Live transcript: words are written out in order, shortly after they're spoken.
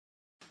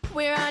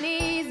We're on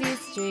Easy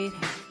Street,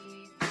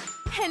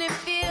 and it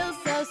feels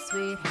so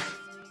sweet,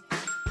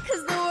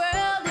 'cause the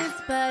world is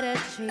but a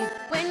treat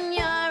when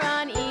you're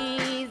on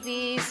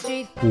Easy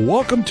Street.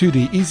 Welcome to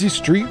the Easy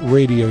Street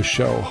Radio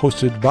Show,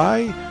 hosted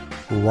by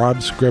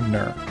Rob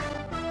Scribner.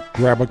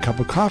 Grab a cup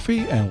of coffee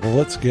and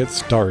let's get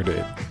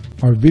started.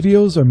 Our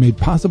videos are made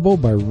possible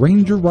by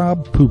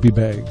Rangerrob Poopy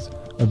Bags,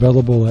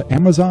 available at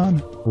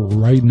Amazon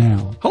right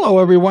now. Hello,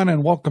 everyone,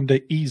 and welcome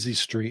to Easy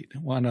Street. I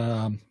want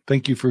to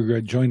thank you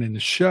for joining the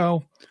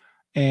show.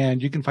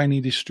 And you can find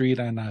Easy Street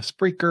on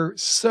Spreaker,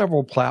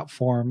 several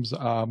platforms,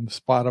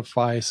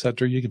 Spotify,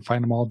 etc. You can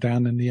find them all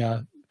down in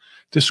the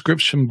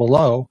description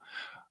below.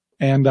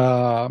 And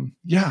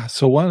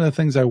so one of the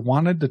things I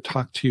wanted to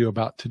talk to you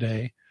about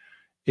today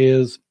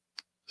is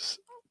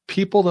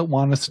people that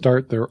want to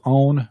start their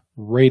own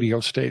radio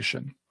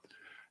station.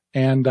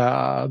 And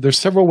there's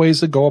several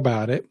ways to go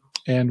about it.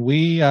 And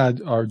we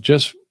are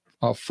just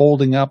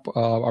folding up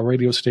a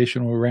radio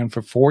station we ran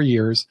for 4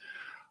 years.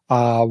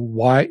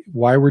 Why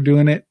we're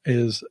doing it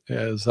is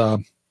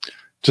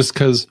just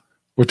because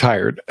we're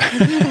tired.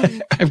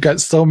 I've got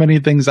so many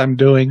things I'm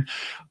doing.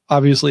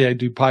 Obviously, I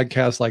do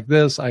podcasts like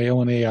this. I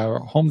own a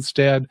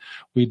homestead.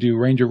 We do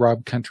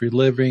Rangerrob Country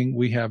Living.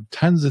 We have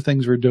tons of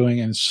things we're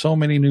doing and so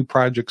many new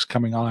projects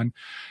coming on.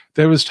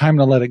 There was time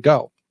to let it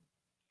go.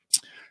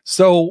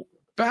 So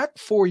back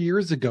 4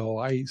 years ago,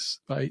 I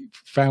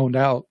found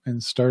out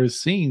and started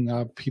seeing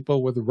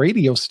people with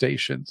radio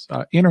stations,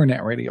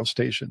 internet radio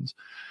stations.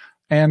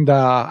 And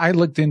I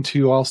looked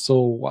into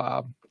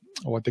also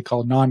what they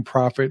call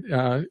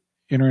nonprofit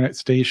internet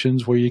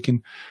stations, where you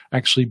can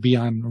actually be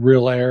on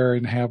real air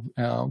and have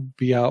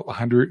be out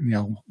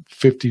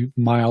 150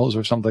 miles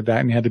or something like that,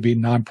 and you had to be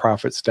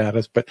nonprofit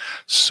status, but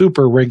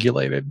super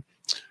regulated.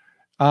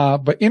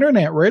 But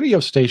internet radio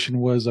station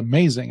was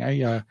amazing.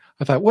 I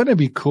thought, wouldn't it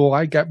be cool?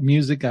 I got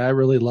music I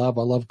really love.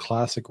 I love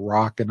classic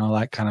rock and all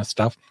that kind of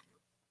stuff.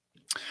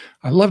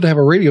 I'd love to have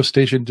a radio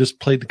station just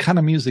play the kind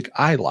of music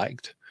I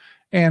liked.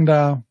 And,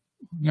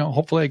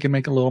 hopefully I can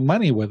make a little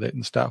money with it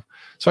and stuff.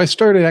 So I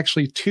started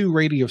actually 2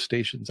 radio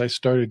stations. I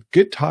started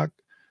Good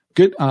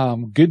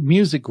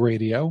Music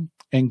Radio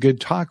and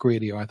Good Talk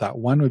Radio. I thought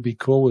one would be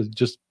cool, was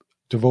just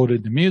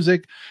devoted to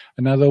music.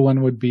 Another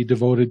one would be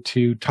devoted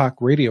to talk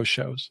radio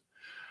shows.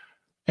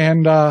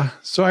 And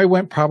so I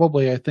went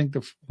probably, I think,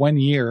 1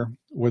 year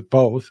with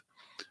both,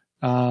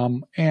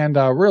 and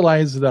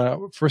realized that,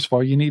 first of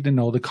all, you need to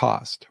know the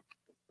cost.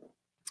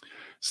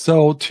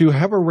 So to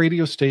have a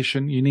radio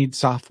station, you need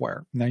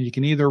software. Now, you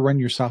can either run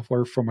your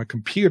software from a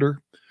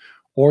computer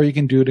or you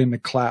can do it in the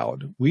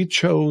cloud. We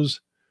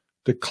chose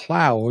the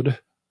cloud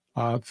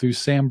through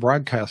SAM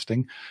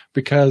Broadcasting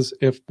because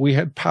if we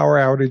had power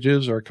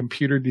outages or a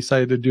computer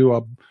decided to do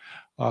a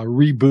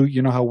reboot,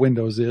 you know how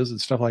Windows is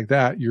and stuff like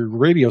that, your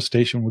radio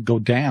station would go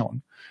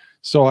down.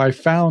 So I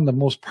found the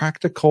most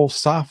practical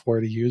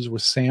software to use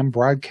was SAM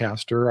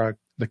Broadcaster,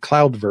 the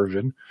cloud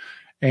version.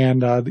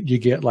 And you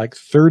get like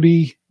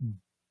 30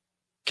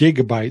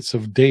 gigabytes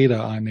of data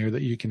on there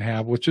that you can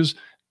have, which is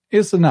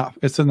enough.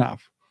 It's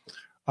enough.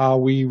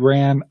 We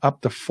ran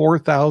up to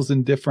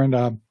 4,000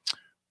 different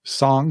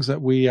songs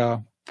that we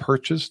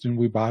purchased, and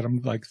we bought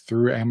them like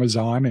through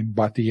Amazon and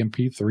bought the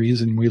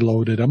MP3s and we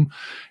loaded them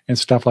and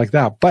stuff like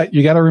that. But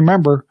you got to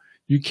remember,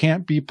 you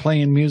can't be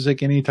playing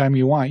music anytime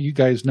you want. You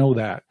guys know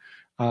that.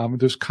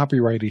 There's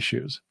copyright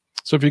issues.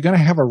 So if you're going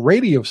to have a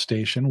radio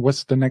station,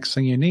 what's the next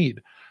thing you need?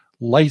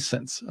 A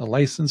license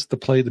to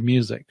play the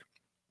music.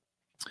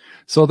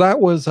 So that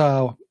was,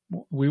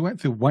 we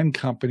went through one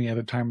company at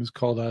a time. It was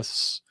called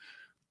us.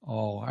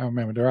 Oh, I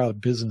remember, they're out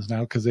of business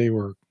now because they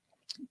were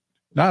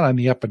not on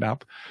the up and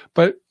up.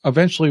 But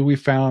eventually we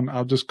found,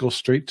 I'll just go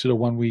straight to the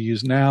one we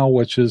use now,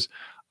 which is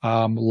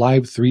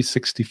Live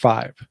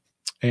 365.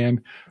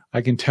 And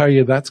I can tell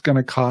you that's going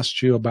to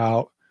cost you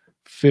about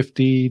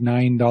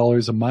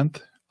 $59 a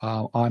month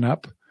on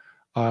up.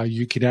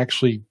 You could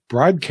actually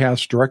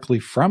broadcast directly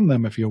from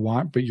them if you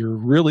want, but you're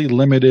really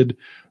limited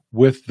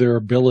with their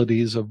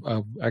abilities of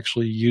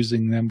actually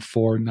using them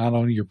for not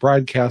only your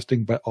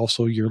broadcasting, but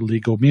also your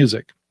legal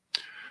music.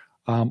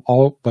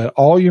 But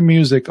all your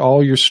music,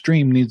 all your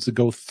stream needs to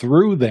go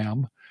through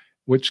them,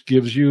 which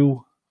gives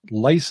you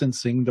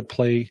licensing to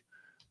play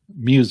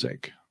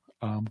music,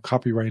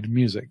 copyrighted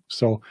music.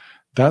 So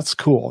that's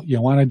cool.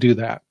 You want to do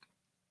that.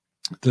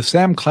 The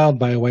SAM Cloud,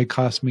 by the way,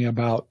 cost me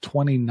about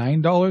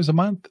 $29 a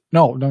month.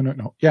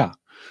 No. Yeah,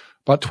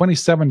 about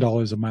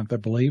 $27 a month, I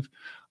believe,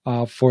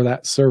 for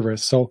that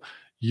service. So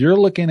you're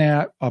looking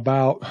at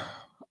about,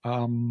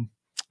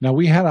 now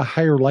we had a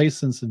higher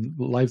license in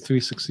Live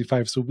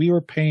 365, so we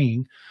were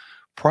paying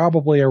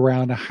probably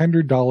around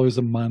 $100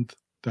 a month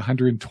to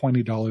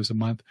 $120 a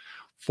month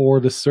for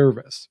the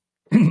service.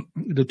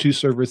 The 2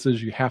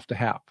 services you have to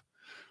have.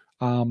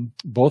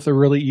 Both are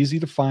really easy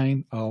to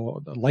find.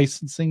 The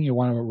licensing, you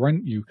want to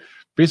run, you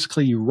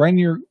run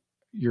your,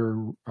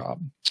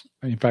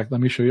 in fact,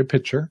 let me show you a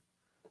picture.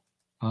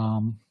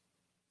 There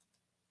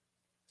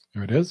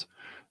it is.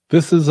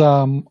 This is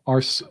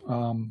our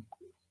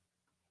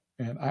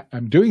And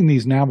I'm doing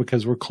these now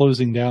because we're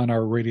closing down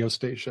our radio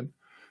station.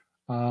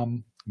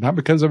 Not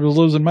because I was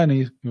losing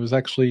money. It was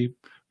actually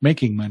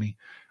making money.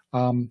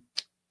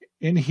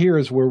 In here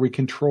is where we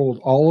controlled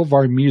all of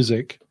our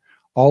music,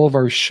 all of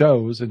our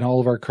shows, and all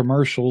of our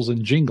commercials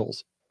and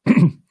jingles.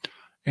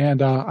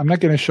 And I'm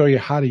not going to show you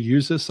how to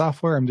use this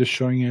software. I'm just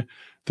showing you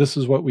this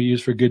is what we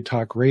use for Good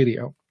Talk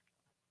Radio.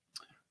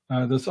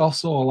 This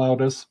also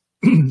allowed us,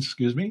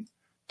 excuse me,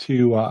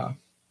 to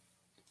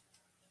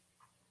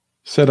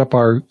set up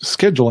our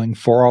scheduling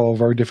for all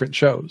of our different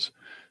shows.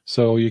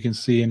 So you can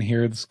see in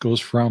here, this goes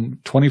from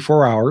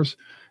 24 hours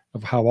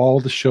of how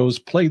all the shows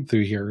played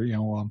through here, you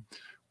know,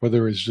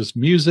 whether it's just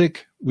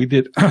music. We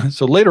did.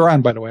 So later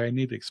on, by the way, I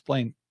need to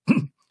explain,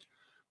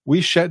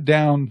 we shut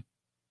down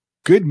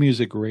Good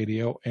Music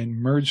Radio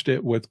and merged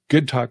it with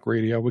Good Talk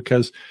Radio,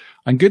 because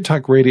on Good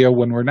Talk Radio,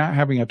 when we're not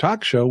having a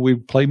talk show, we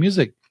play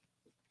music.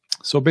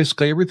 So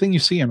basically everything you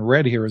see in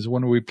red here is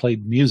when we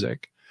played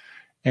music.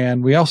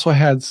 And we also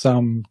had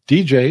some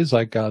DJs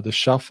like the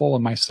Shuffle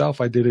and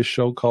myself. I did a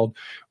show called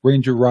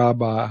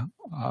Rangerrob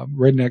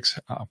Rednecks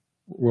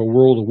will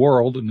Rule the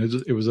World, and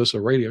it was just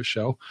a radio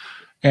show.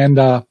 And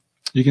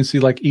you can see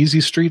like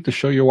Easy Street, the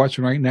show you're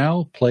watching right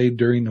now, played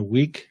during the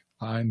week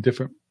in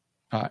different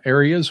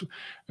areas.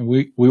 And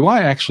we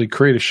want to actually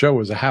create a show that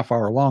was a half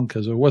hour long,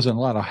 because there wasn't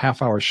a lot of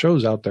half-hour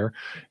shows out there.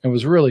 It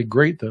was really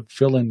great to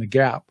fill in the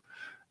gap.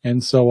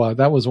 And so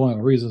that was one of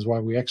the reasons why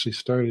we actually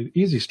started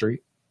Easy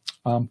Street.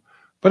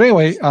 But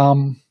anyway, let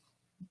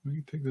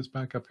me take this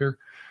back up here.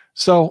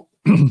 So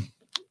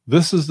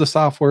this is the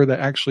software that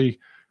actually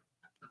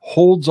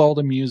holds all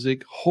the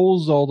music,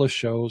 holds all the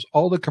shows,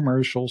 all the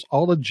commercials,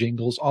 all the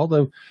jingles, all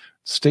the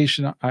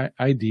station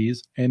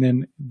IDs. And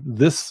then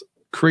this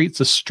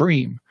creates a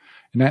stream.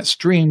 And that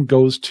stream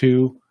goes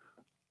to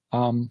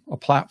a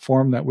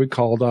platform that we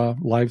called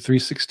Live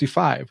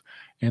 365.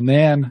 And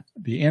then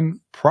the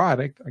end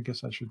product, I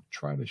guess I should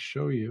try to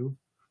show you.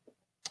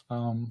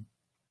 Let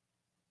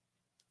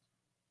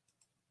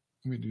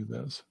me do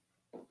this.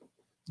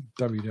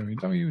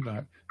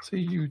 www.cutt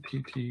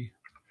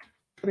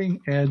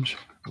Cutting Edge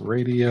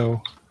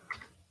Radio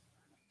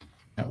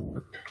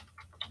Network.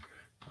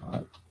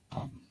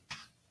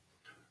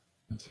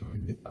 So we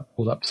get that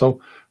pulled up.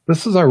 So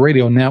this is our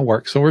radio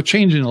network. So we're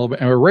changing a little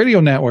bit. Our radio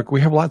network,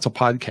 we have lots of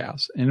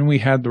podcasts, and we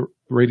had the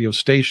radio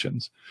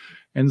stations.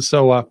 And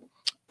so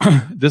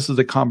this is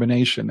a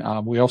combination.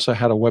 We also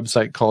had a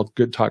website called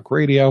Good Talk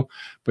Radio,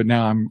 but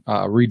now I'm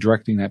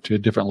redirecting that to a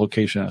different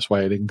location. That's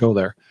why I didn't go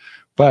there.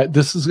 But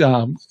this is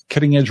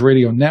Cutting Edge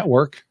Radio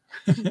Network.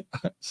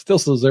 Still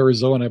says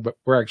Arizona, but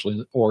we're actually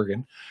in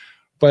Oregon.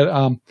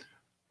 But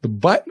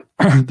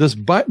this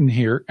button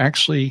here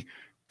actually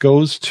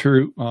goes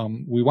to,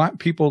 we want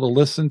people to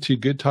listen to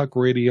Good Talk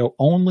Radio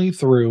only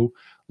through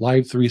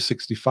Live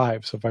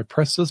 365. So if I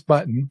press this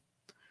button,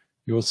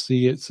 you will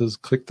see it says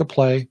click to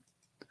play.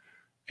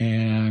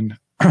 And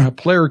a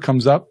player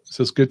comes up, it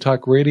says Good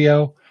Talk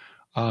Radio.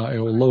 It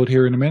will load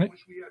here in a minute.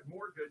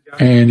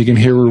 And you can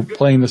hear we're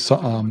playing this,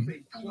 and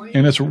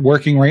it's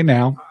working right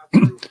now.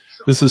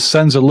 This is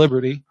Sons of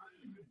Liberty.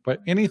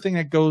 But anything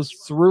that goes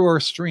through our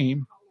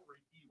stream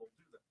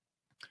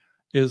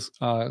is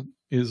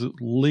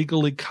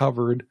legally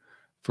covered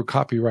for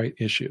copyright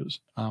issues.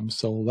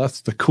 So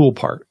that's the cool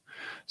part.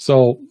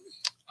 So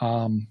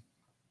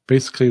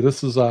basically,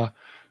 this is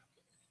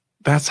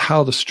that's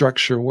how the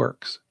structure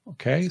works.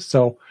 Okay,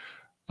 so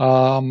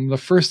the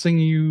first thing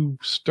you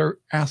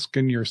start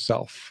asking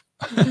yourself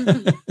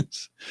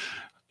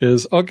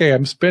is, okay,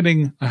 I'm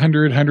spending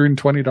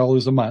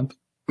 $120 a month.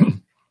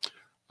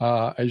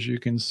 As you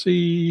can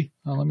see,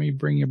 let me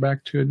bring you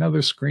back to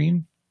another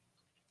screen.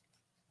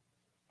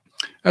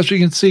 As you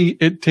can see,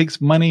 it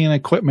takes money and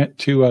equipment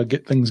to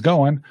get things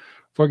going.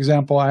 For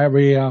example, I have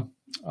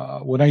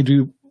when I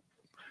do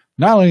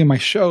not only my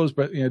shows,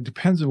 but it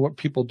depends on what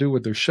people do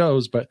with their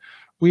shows, but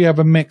we have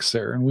a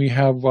mixer and we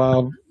have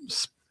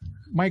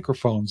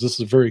microphones. This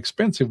is a very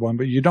expensive one,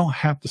 but you don't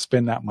have to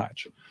spend that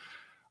much.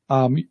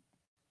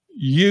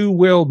 You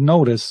will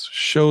notice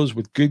shows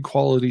with good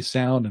quality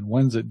sound and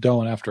ones that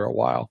don't after a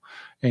while.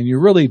 And you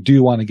really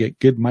do want to get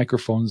good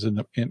microphones in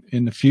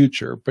the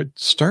future, but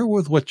start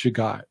with what you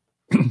got.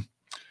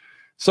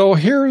 So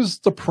here's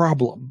the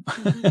problem.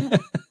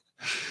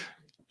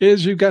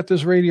 Is you've got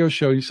this radio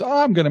show. You say,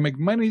 oh, I'm going to make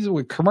money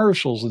with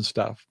commercials and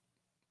stuff.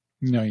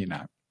 No, you're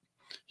not.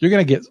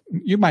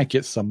 You might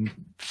get some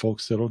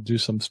folks that'll do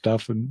some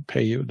stuff and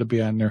pay you to be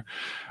on there.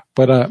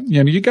 But,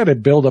 you got to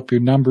build up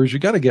your numbers. You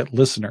got to get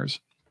listeners.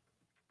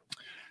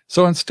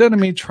 So instead of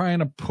me trying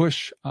to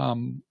push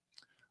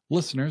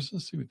listeners,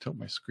 let's see if we tilt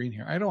my screen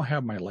here. I don't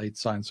have my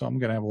lights on, so I'm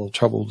going to have a little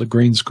trouble with the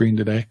green screen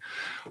today.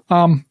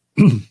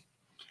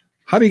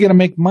 How are you going to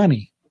make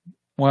money?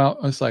 Well,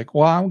 it's like,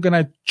 I'm going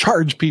to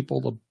charge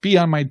people to be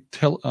on my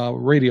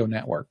radio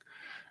network.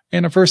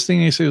 And the first thing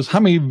he says,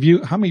 how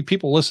many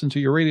people listen to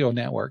your radio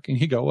network?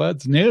 And you go, well,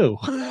 it's new.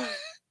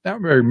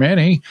 Not very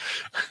many.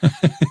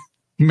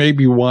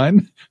 Maybe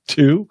 1,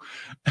 2.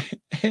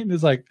 And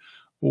it's like,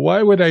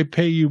 Why would I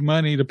pay you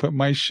money to put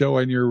my show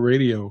on your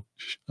radio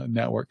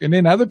network? And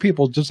then other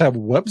people just have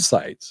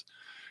websites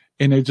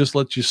and they just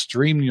let you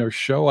stream your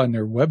show on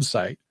their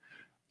website.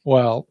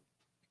 Well,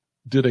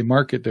 do they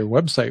market their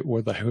website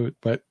with a hoot?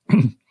 But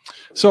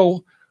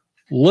so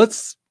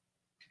let's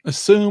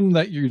assume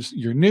that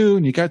you're new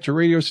and you got your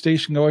radio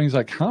station going. He's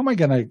like, how am I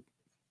going to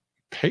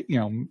pay,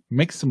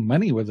 make some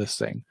money with this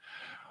thing?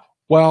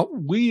 Well,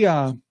 we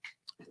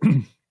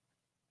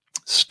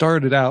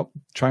started out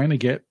trying to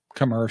get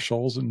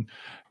commercials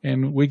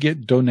and we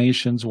get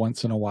donations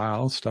once in a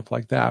while, stuff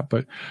like that.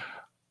 But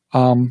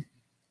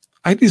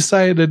I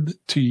decided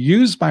to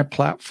use my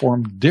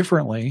platform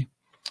differently.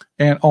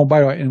 And oh, by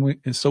the way,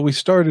 so we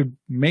started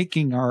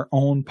making our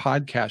own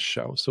podcast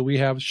show. So we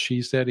have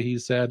She Said, He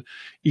Said,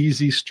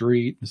 Easy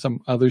Street, and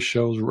some other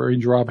shows.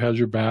 Rangerrob Has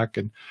Your Back,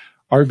 and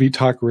RV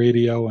Talk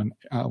Radio. And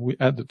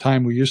at the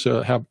time, we used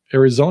to have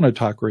Arizona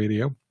Talk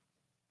Radio.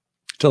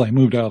 Till I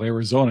moved out of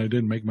Arizona, it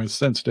didn't make much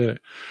sense, did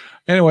it?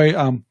 Anyway,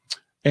 and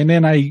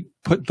then I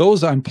put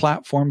those on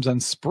platforms on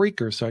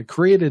Spreaker. So I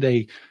created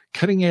a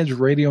Cutting Edge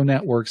Radio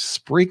Network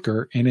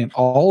Spreaker, and in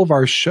all of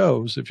our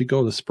shows, if you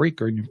go to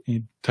Spreaker and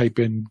you type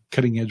in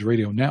Cutting Edge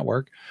Radio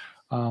Network,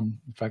 in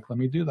fact, let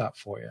me do that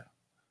for you.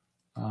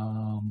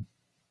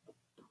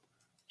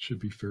 Should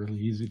be fairly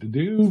easy to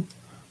do.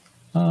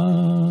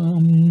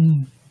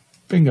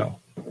 Bingo.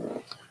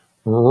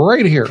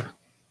 Right here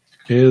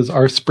is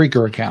our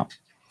Spreaker account.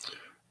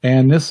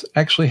 And this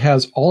actually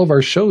has all of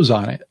our shows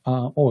on it.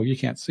 Oh, you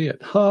can't see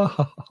it.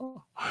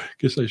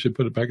 Guess I should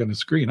put it back on the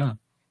screen, huh?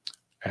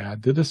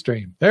 Add to the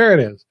stream. There it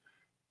is.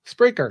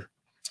 Spreaker.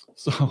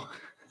 So,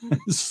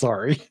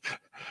 sorry.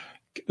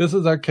 This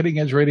is our Cutting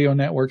Edge Radio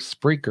Network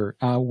Spreaker.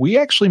 We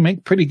actually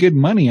make pretty good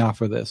money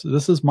off of this.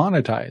 This is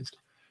monetized.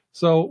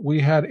 So we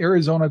had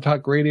Arizona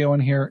Talk Radio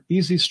in here.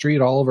 Easy Street,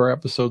 all of our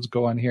episodes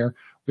go on here.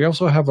 We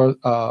also have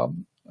a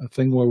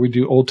thing where we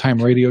do old-time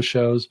radio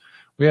shows.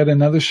 We had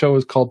another show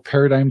is called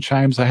Paradigm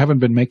Chimes. I haven't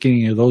been making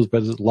any of those,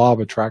 but it's Law of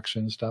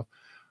Attraction and stuff.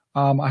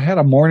 I had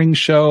a morning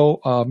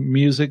show,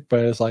 music,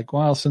 but it's like,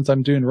 well, since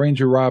I'm doing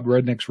Rangerrob,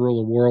 Rednecks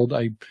Rule the World,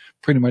 I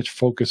pretty much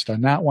focused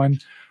on that one.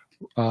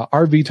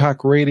 RV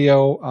Talk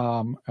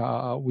Radio,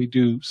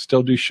 we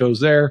still do shows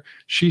there.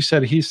 She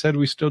Said, He Said,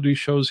 we still do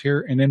shows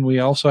here. And then we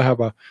also have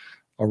a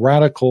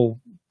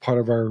radical part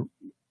of our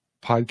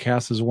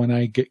podcast is when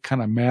I get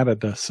kind of mad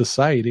at the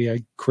society,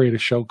 I create a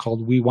show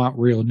called We Want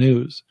Real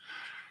News.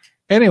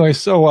 Anyway,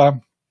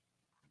 so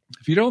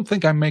if you don't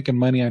think I'm making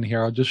money on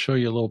here, I'll just show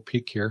you a little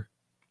peek here.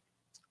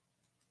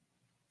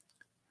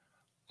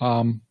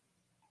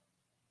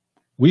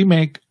 We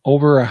make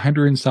over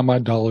 $100 and some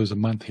odd a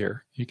month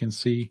here. You can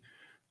see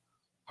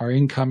our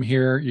income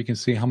here. You can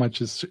see how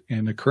much is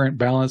in the current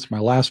balance. My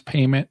last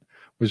payment,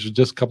 which was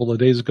just a couple of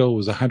days ago,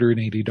 was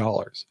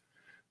 $180.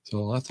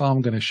 So that's all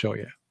I'm going to show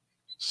you.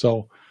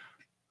 So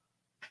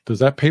does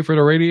that pay for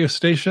the radio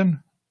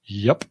station?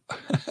 Yep.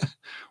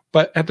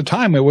 But at the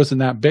time, it wasn't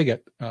that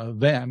big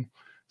then.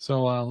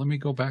 So let me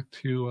go back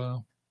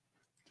to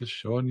just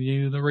showing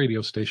you the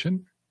radio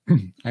station.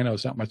 I know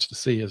it's not much to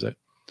see, is it?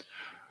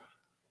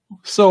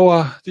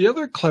 So the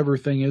other clever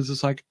thing is,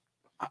 it's like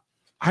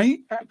I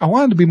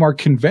wanted to be more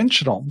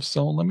conventional.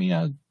 So let me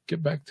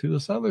get back to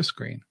this other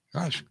screen.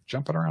 Gosh,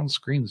 jumping around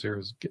screens here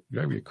is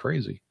driving you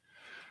crazy.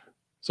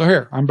 So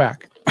here, I'm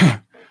back.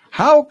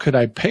 How could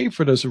I pay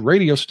for this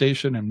radio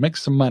station and make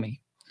some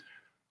money?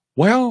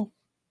 Well,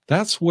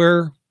 that's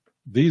where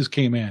these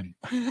came in.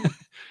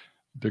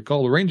 They're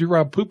called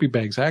Rangerrob Poopy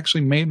Bags. I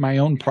actually made my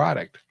own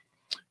product.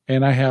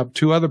 And I have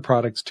two other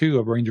products, too,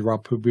 of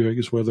Rangerrob Poopy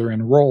Bags, where they're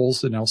in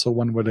rolls and also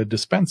one with a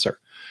dispenser.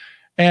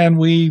 And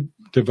we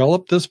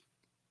developed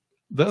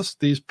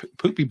these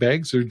poopy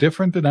bags. They're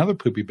different than other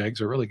poopy bags.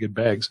 They're really good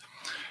bags.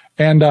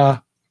 And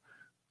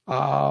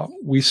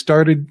we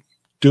started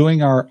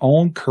doing our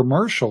own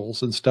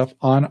commercials and stuff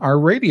on our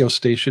radio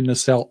station to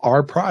sell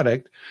our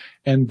product.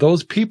 And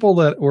those people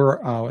that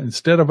were,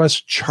 instead of us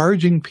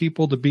charging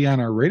people to be on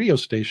our radio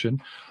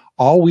station,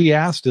 all we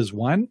asked is,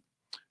 one,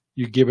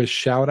 you give us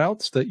shout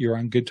outs that you're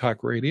on Good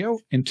Talk Radio.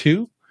 And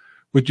two,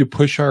 would you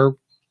push our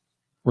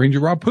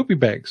Rangerrob Poopy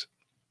Bags?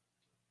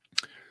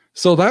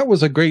 So that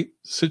was a great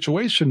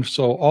situation.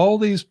 So all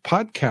these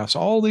podcasts,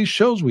 all these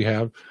shows we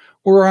have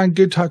were on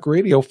Good Talk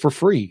Radio for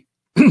free.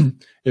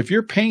 If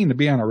you're paying to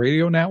be on a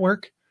radio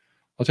network,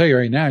 I'll tell you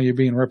right now, you're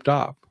being ripped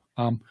off.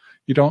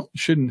 You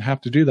shouldn't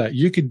have to do that.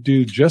 You could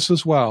do just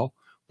as well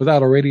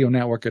without a radio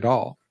network at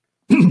all.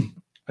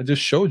 I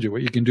just showed you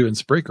what you can do in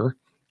Spreaker.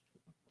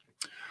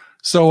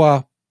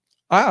 So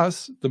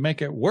us, to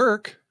make it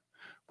work,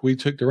 we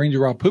took the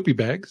Rangerrob Poopy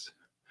Bags.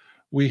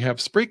 We have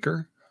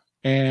Spreaker,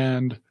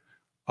 and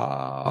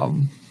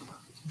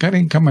got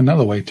income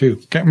another way too.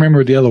 Can't remember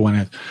what the other one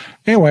is.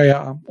 Anyway,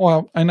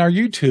 and our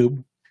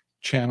YouTube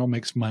channel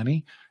makes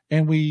money,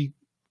 and we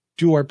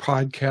do our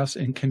podcast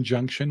in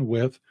conjunction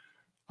with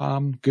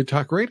Good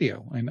Talk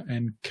Radio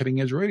and Cutting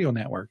Edge Radio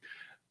Network.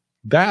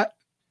 That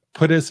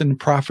put us in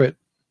profit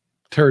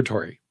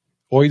territory.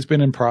 Always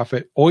been in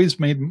profit, always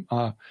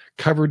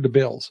covered the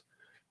bills.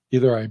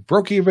 either I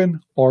broke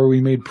even or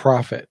we made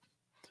profit.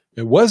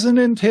 It wasn't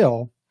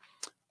until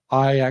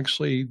I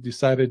actually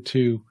decided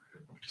to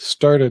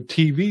start a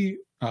TV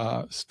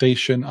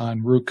station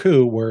on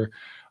Roku where,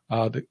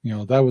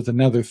 that was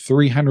another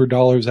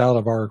 $300 out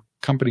of our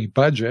company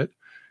budget.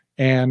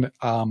 And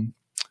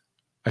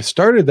I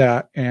started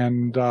that,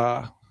 and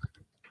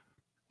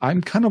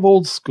I'm kind of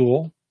old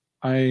school.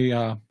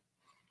 I'm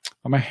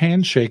a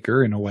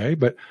handshaker in a way,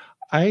 but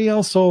I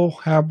also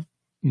have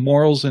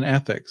morals and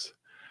ethics.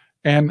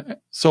 And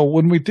so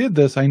when we did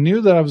this, I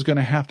knew that I was going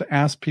to have to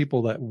ask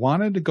people that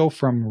wanted to go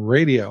from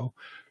radio,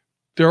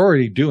 they're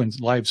already doing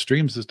live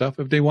streams and stuff,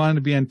 if they wanted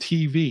to be on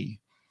TV.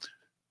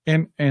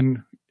 And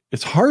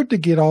it's hard to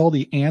get all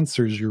the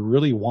answers you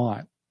really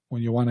want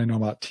when you want to know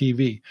about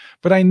TV.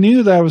 But I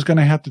knew that I was going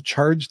to have to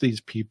charge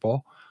these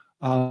people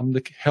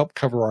to help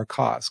cover our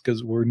costs,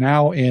 because we're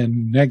now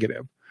in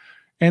negative.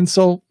 And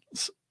so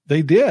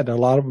they did. A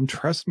lot of them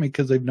trust me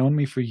because they've known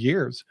me for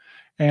years.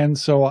 And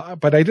so,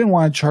 but I didn't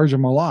want to charge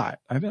them a lot.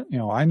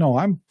 I know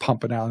I'm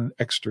pumping out an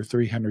extra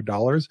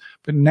 $300,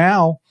 but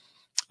now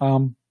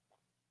I'm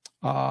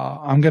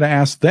going to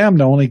ask them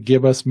to only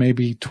give us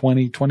maybe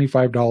 $20,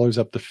 $25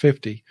 up to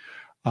 $50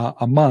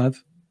 a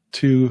month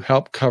to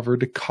help cover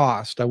the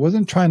cost. I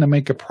wasn't trying to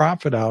make a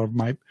profit out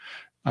of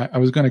I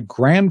was going to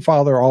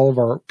grandfather all of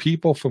our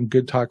people from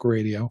Good Talk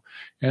Radio,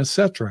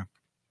 etc.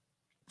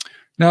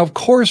 Now, of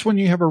course, when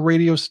you have a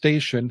radio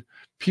station,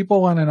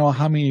 people want to know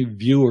how many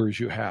viewers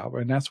you have,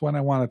 and that's what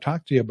I want to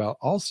talk to you about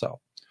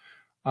also.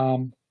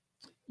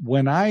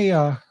 When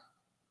I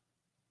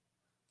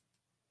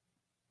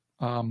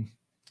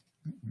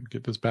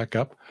get this back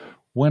up,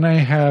 when I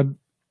have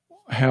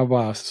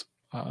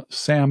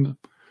Sam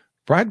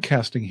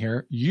broadcasting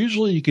here,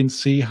 usually you can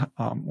see,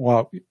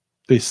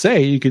 they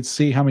say you could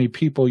see how many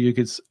people you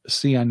could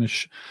see on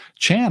the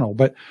channel,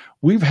 but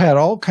we've had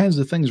all kinds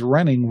of things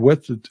running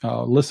with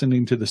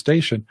listening to the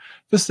station.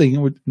 This thing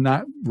would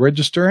not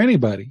register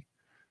anybody.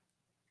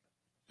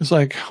 It's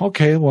like,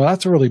 okay, well,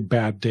 that's really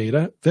bad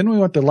data. Then we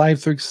went to Live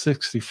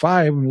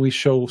 365, and we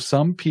show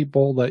some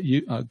people that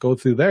you go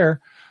through there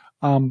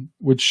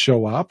would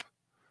show up.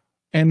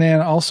 And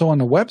then also on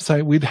the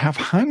website, we'd have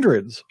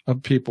hundreds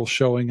of people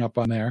showing up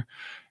on there.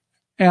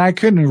 And I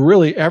couldn't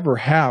really ever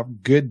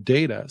have good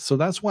data. So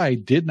that's why I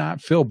did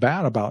not feel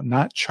bad about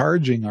not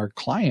charging our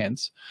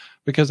clients,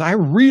 because I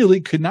really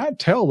could not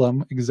tell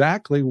them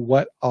exactly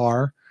what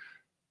our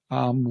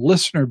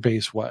listener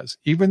base was,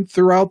 even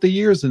throughout the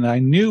years. And I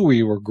knew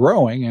we were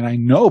growing, and I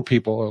know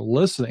people are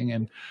listening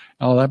and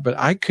all that, but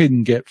I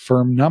couldn't get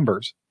firm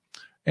numbers.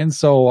 And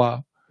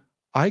so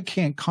I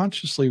can't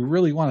consciously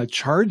really want to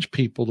charge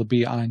people to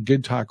be on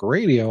Good Talk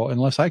Radio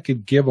unless I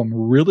could give them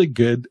really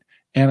good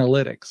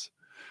analytics.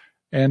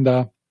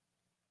 And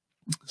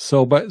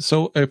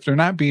so if they're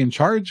not being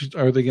charged,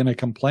 are they going to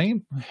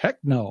complain? Heck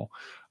no.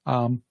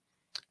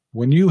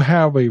 When you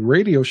have a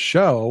radio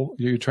show,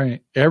 you're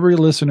trying, every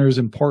listener is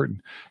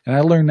important. And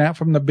I learned that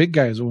from the big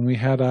guys when we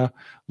had a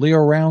Leo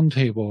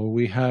Roundtable,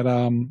 we had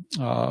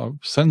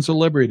Sons of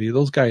Liberty,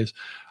 those guys.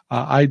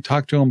 I'd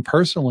talk to them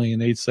personally,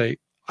 and they'd say,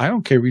 I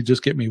don't care if you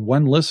just get me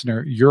one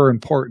listener, you're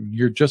important.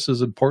 You're just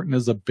as important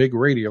as a big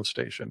radio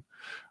station.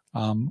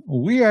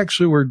 We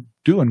actually were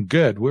doing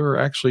good. We were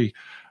actually,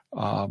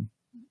 and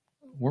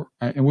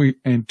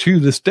to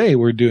this day,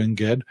 we're doing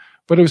good,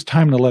 but it was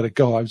time to let it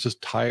go. I was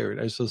just tired.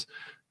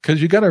 Because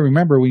you got to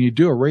remember, when you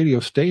do a radio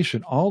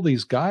station, all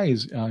these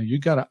guys, you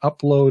got to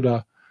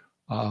upload,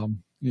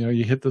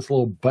 you hit this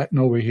little button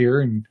over here,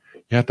 and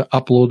you have to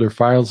upload their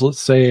files. Let's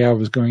say I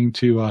was going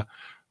to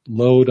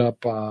load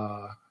up,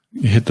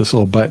 you hit this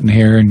little button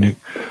here, and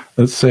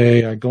let's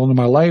say I go into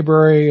my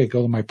library, I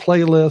go to my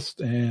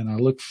playlist, and I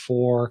look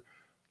for,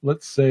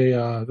 let's say,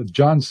 the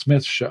John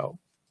Smith Show,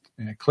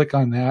 and I click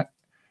on that,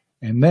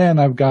 and then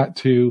I've got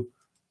to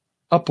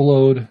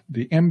upload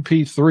the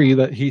MP3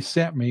 that he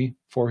sent me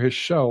for his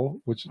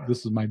show, which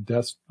this is my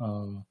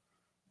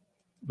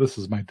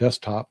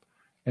desktop,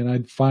 and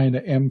I'd find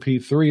an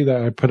MP3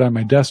 that I put on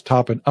my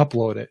desktop and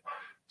upload it.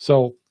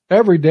 So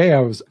every day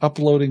I was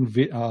uploading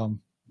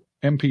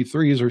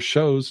MP3s or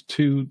shows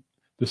to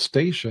the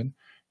station.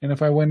 And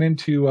if I went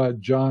into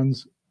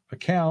John's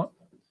account,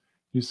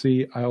 you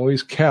see, I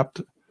always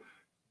kept,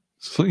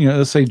 so,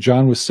 let's say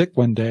John was sick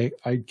one day,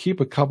 I'd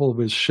keep a couple of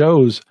his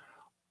shows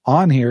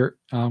on here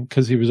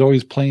because he was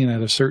always playing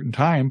at a certain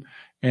time.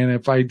 And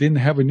if I didn't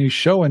have a new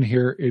show in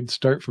here, it'd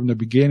start from the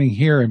beginning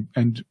here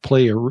and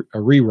play a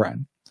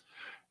rerun.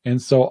 And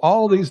so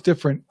all these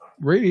different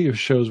radio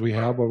shows we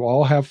have will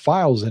all have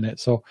files in it.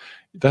 So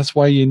that's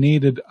why you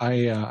needed,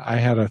 I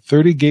had a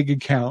 30 gig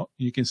account.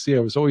 You can see I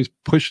was always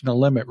pushing the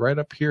limit right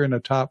up here in the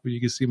top where you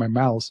can see my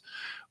mouse.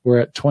 We're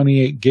at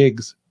 28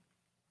 gigs.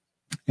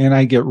 And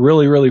I get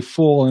really, really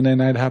full. And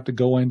then I'd have to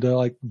go into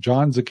like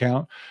John's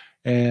account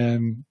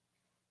and,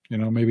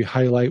 maybe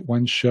highlight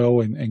one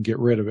show and get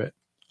rid of it.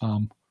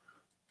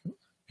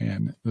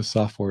 And the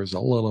software is a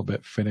little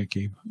bit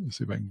finicky. Let's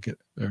see if I can get,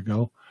 there we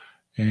go.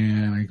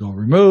 And I go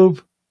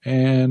remove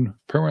and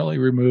permanently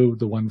remove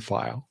the one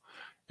file.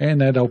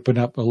 And that opened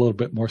up a little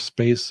bit more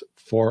space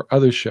for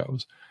other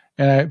shows.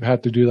 And I've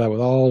had to do that with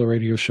all the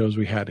radio shows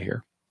we had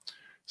here.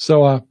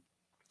 So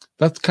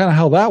that's kind of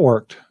how that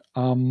worked.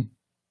 What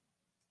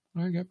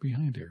I got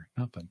behind here?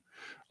 Nothing.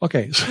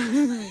 Okay.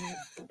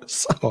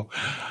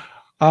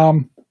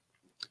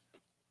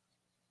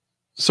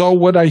 So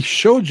what I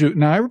showed you,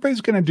 now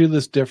everybody's going to do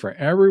this different.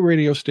 Every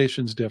radio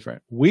station's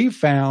different. We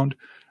found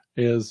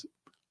is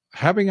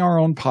having our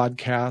own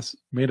podcast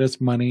made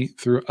us money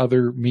through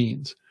other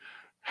means.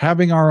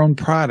 Having our own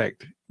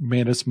product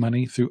made us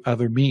money through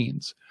other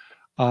means.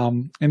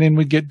 And then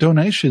we get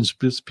donations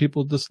because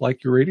people just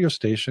like your radio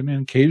station,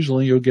 and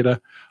occasionally you'll get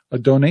a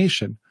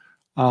donation.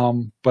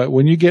 But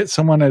when you get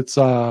someone that's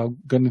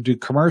going to do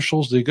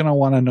commercials, they're going to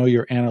want to know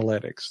your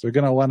analytics. They're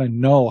going to want to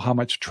know how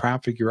much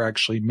traffic you're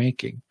actually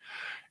making.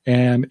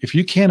 And if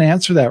you can't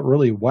answer that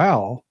really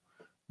well,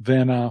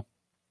 then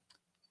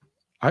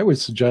I would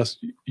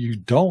suggest you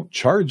don't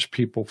charge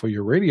people for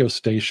your radio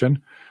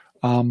station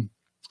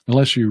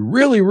unless you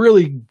really,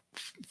 really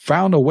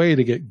found a way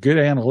to get good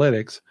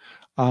analytics.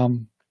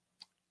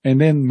 And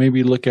then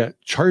maybe look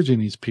at charging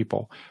these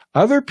people.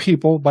 Other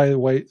people, by the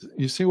way,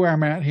 you see where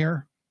I'm at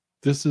here?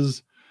 This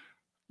is,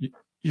 it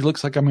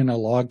looks like I'm in a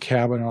log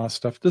cabin and all that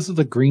stuff. This is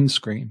the green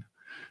screen.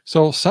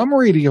 So some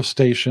radio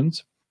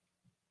stations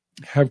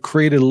have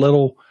created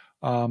little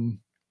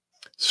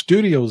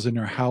studios in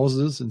their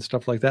houses and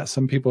stuff like that.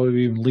 Some people have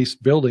even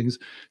leased buildings,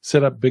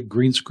 set up big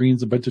green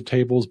screens, a bunch of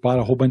tables, bought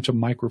a whole bunch of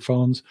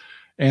microphones,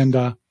 and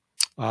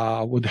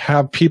would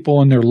have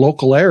people in their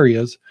local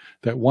areas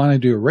that want to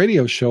do a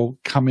radio show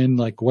come in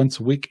like once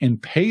a week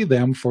and pay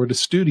them for the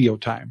studio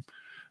time.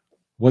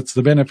 What's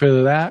the benefit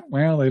of that?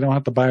 Well, they don't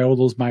have to buy all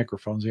those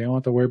microphones. They don't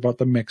have to worry about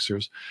the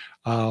mixers.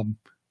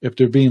 If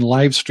they're being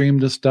live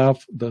streamed and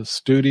stuff, the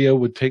studio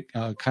would take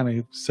kind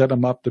of set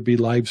them up to be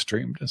live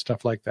streamed and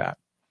stuff like that.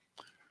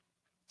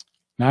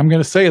 Now I'm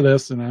going to say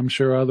this, and I'm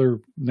sure other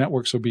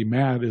networks will be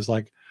mad, is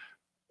like,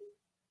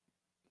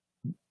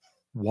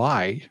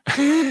 why?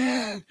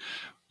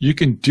 You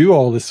can do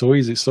all this so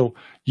easy. So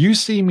you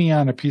see me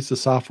on a piece of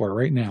software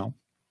right now.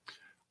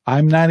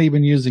 I'm not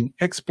even using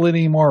XSplit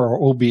anymore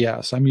or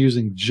OBS. I'm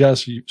using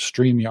just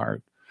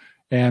StreamYard.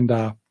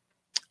 And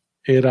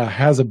it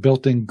has a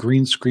built-in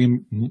green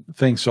screen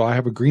thing. So I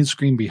have a green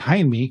screen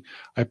behind me.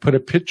 I put a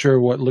picture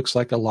of what looks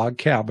like a log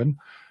cabin.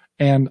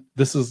 And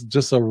this is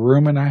just a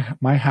room in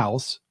my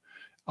house.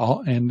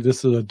 And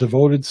this is a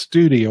devoted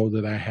studio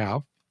that I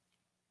have.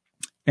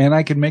 And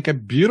I can make a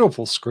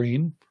beautiful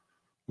screen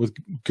with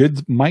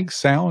good mic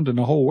sound and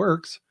the whole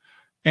works.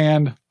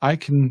 And I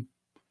can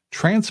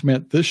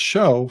transmit this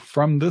show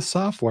from this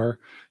software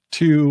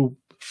to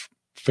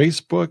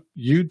Facebook,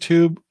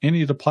 YouTube,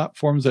 any of the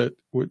platforms that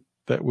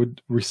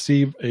would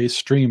receive a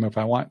stream if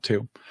I want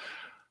to.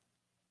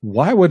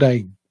 Why would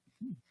I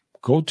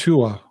go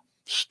to a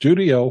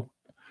studio?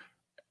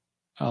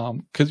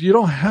 Because you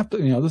don't have to,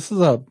 this is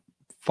a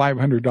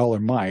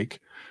 $500 mic.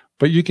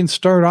 But you can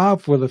start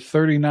off with a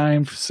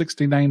 $39,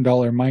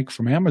 $69 mic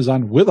from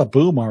Amazon with a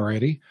boom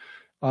already.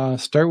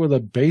 Start with a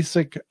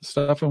basic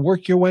stuff and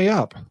work your way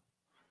up.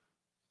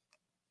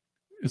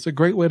 It's a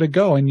great way to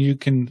go. And you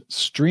can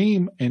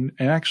stream and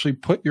actually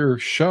put your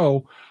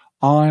show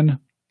on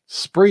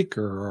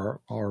Spreaker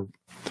or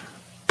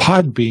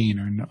Podbean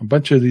or a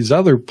bunch of these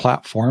other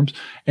platforms.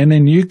 And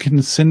then you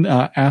can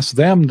ask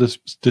them to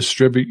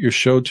distribute your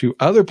show to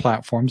other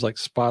platforms like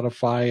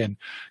Spotify and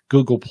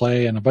Google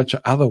Play and a bunch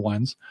of other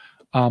ones.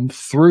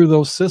 Through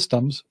those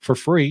systems for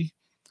free.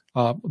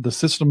 The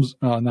systems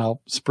now,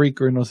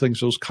 Spreaker and those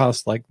things, those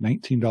cost like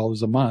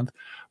 $19 a month.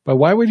 But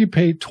why would you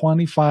pay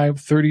 $25,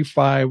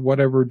 $35,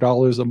 whatever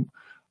dollars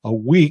a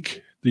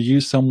week to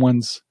use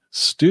someone's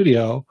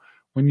studio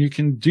when you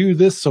can do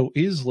this so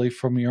easily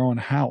from your own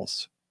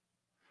house?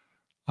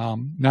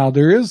 Now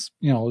there is,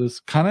 it's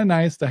kind of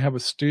nice to have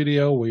a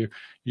studio where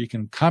you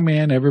can come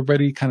in,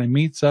 everybody kind of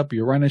meets up,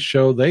 you run a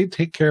show, they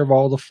take care of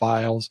all the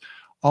files,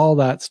 all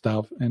that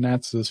stuff, and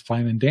that's just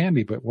fine and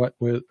dandy. But what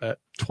with $25,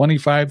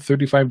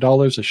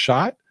 $35 a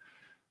shot?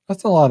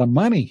 That's a lot of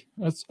money.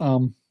 That's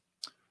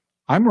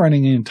I'm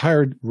running an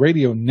entire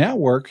radio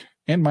network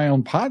and my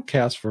own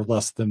podcast for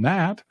less than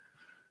that.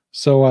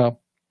 So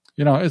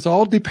it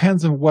all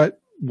depends on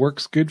what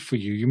works good for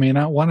you. You may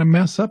not want to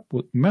mess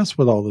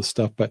with all this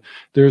stuff, but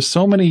there's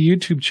so many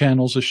YouTube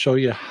channels to show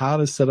you how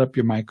to set up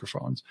your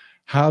microphones,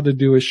 how to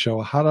do a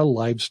show, how to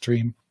live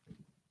stream.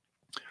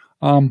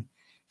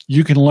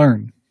 You can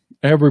learn.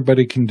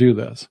 Everybody can do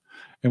this.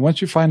 And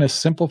once you find a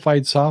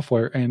simplified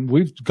software, and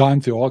we've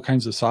gone through all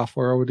kinds of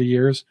software over the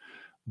years,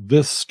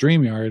 this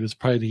StreamYard is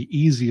probably the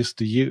easiest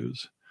to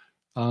use.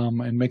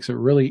 And makes it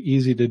really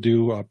easy to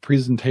do a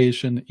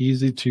presentation,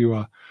 easy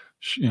to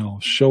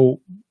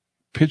show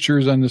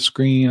pictures on the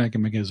screen. I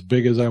can make it as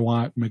big as I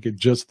want, make it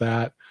just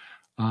that.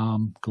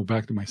 Go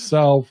back to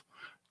myself.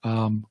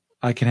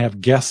 I can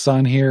have guests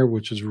on here,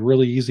 which is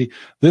really easy.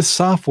 This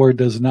software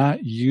does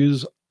not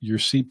use your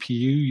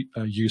CPU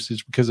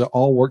usage because it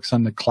all works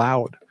on the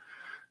cloud.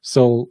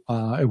 So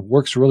it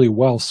works really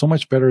well, so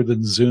much better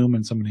than Zoom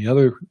and some of the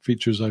other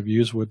features I've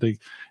used where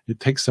it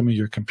takes some of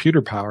your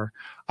computer power.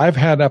 I've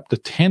had up to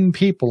 10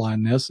 people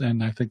on this,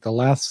 and I think the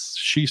last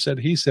She Said,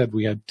 He Said,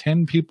 we had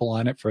 10 people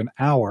on it for an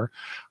hour.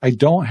 I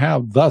don't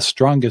have the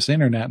strongest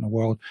internet in the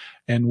world,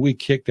 and we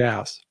kicked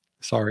ass.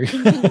 Sorry.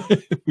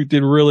 We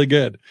did really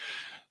good.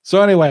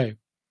 So anyway,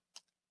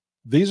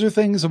 these are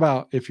things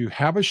about if you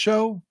have a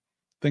show,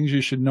 things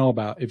you should know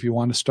about. If you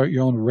want to start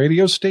your own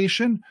radio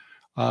station,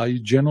 you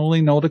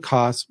generally know the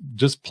cost.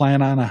 Just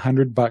plan on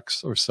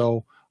 $100 or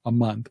so a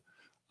month.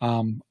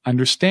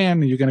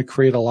 Understand you're going to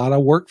create a lot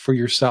of work for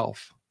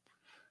yourself.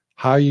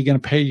 How are you going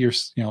to pay your,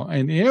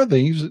 and the other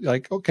things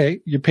like, okay,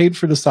 you paid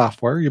for the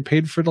software, you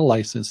paid for the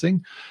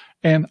licensing,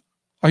 and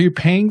are you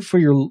paying for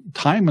your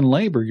time and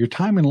labor? Your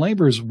time and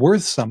labor is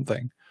worth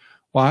something.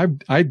 Well,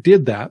 I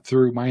did that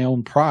through my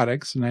own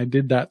products, and I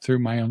did that through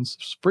my own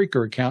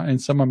Spreaker account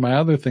and some of my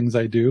other things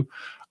I do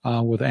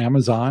with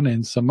Amazon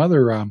and some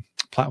other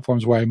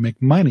platforms where I make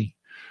money.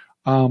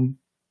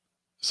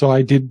 So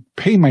I did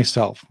pay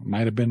myself. It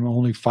might have been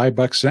only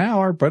 $5 an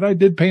hour, but I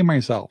did pay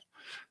myself.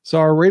 So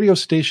our radio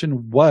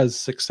station was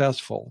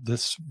successful.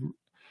 This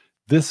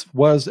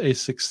was a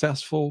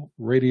successful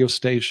radio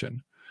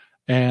station,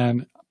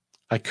 and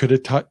I could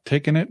have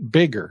taken it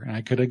bigger, and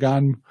I could have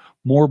gone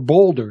more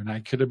bolder, and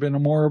I could have been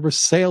more of a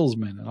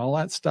salesman and all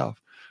that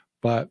stuff.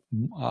 But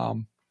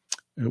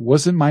it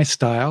wasn't my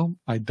style.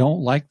 I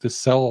don't like to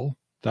sell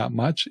that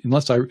much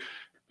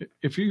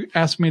if you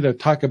ask me to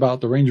talk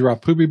about the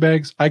Rangerrob Poopy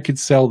bags, I could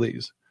sell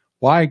these.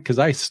 Why? Because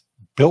I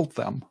built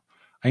them.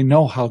 I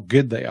know how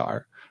good they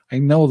are. I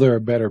know they're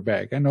a better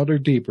bag. I know they're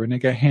deeper and they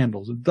got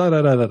handles.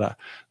 Da.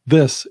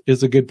 This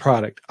is a good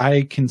product.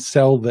 I can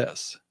sell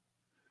this.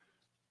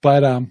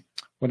 But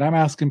when I'm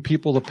asking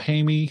people to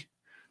pay me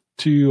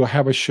to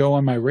have a show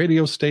on my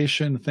radio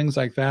station, things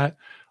like that,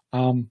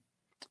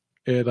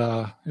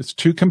 it's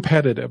too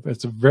competitive.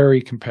 It's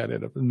very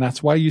competitive. And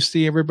that's why you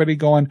see everybody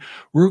going,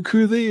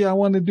 Roku, I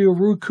want to do a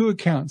Roku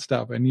account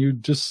stuff. And you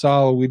just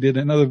saw, we did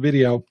another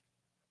video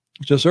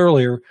just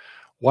earlier,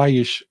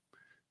 why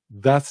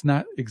that's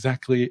not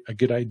exactly a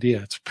good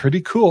idea. It's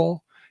pretty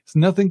cool. It's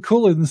nothing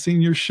cooler than seeing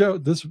your show,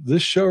 this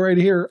show right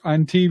here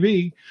on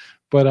TV,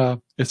 but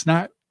it's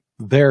not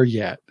there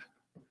yet.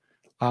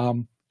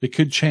 It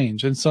could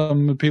change, and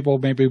some people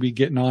maybe be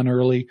getting on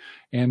early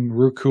and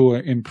Roku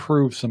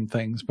improve some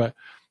things, but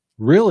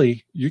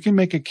really you can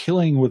make a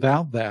killing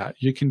without that.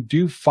 You can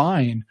do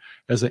fine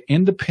as an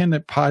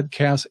independent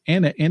podcast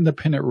and an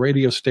independent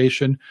radio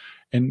station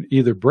and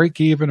either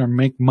break even or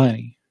make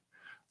money.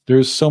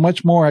 There's so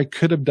much more I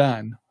could have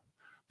done,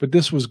 but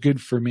this was good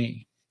for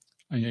me.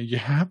 You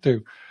have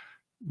to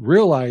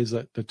realize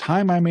that the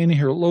time I'm in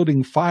here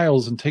loading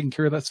files and taking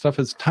care of that stuff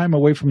is time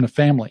away from the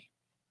family.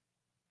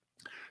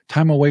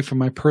 Time away from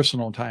my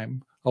personal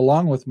time.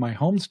 Along with my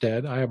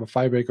homestead, I have a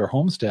 5-acre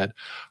homestead.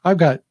 I've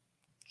got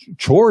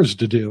chores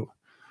to do.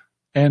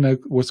 And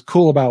what's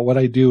cool about what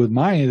I do with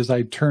mine is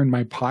I turn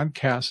my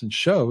podcasts and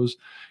shows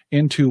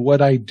into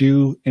what I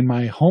do in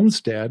my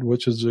homestead,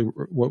 which is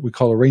what we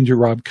call a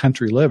Rangerrob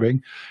country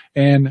living.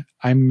 And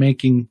I'm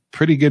making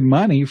pretty good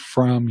money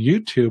from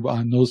YouTube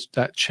on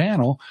that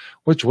channel,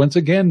 which once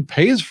again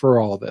pays for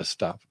all this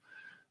stuff.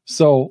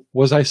 So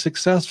was I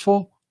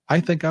successful? I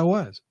think I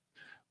was.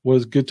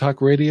 Was Good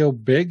Talk Radio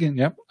big? And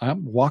yep,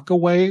 walk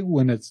away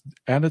when it's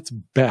at its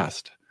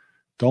best.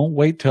 Don't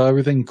wait till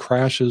everything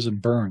crashes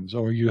and burns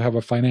or you have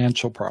a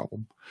financial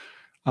problem.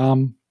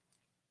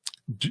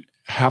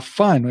 Have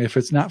fun. If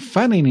it's not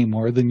fun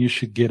anymore, then you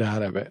should get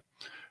out of it.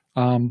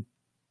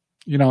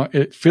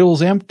 It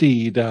feels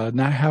empty to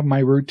not have my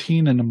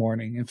routine in the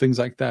morning and things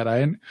like that.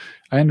 I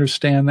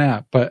understand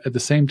that. But at the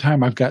same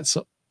time, I've got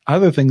some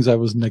other things I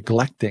was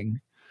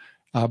neglecting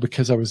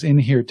because I was in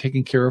here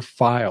taking care of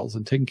files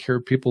and taking care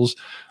of people's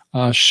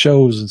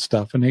shows and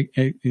stuff. And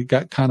it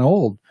got kind of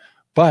old.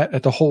 But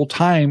at the whole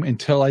time,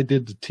 until I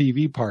did the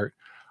TV part,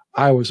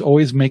 I was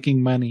always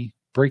making money,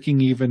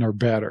 breaking even or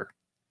better.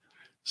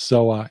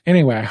 So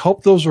anyway, I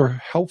hope those were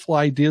helpful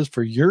ideas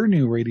for your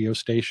new radio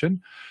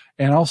station.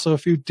 And also,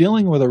 if you're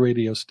dealing with a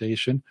radio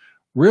station,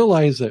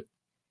 realize that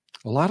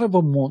a lot of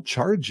them won't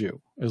charge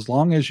you as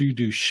long as you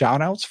do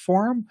shout outs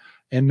for them.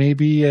 And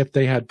maybe if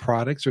they had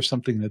products or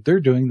something that they're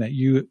doing that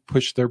you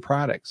push their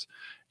products.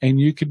 And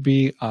you could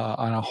be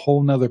on a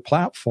whole nother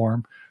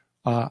platform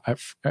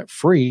at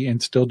free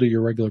and still do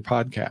your regular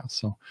podcast.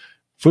 So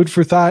food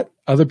for thought.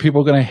 Other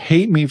people are going to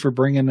hate me for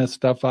bringing this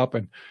stuff up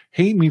and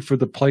hate me for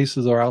the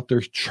places that are out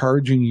there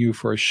charging you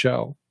for a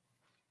show.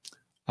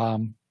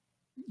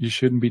 You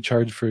shouldn't be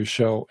charged for a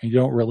show, and you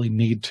don't really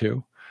need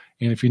to.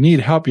 And if you need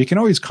help, you can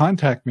always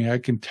contact me. I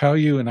can tell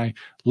you, and I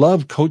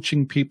love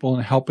coaching people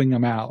and helping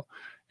them out.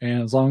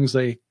 And as long as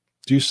they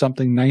do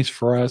something nice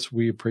for us,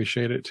 we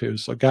appreciate it too.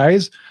 So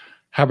guys,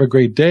 have a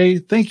great day.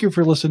 Thank you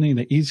for listening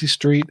to Easy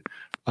Street.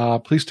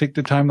 Please take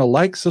the time to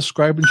like,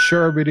 subscribe, and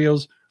share our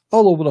videos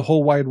all over the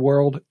whole wide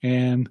world.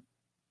 And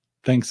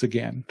thanks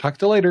again. Talk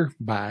to you later.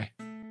 Bye.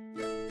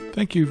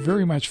 Thank you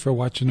very much for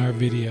watching our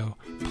video.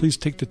 Please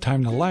take the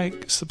time to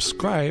like,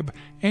 subscribe,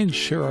 and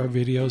share our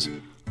videos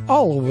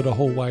all over the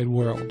whole wide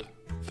world.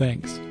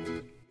 Thanks.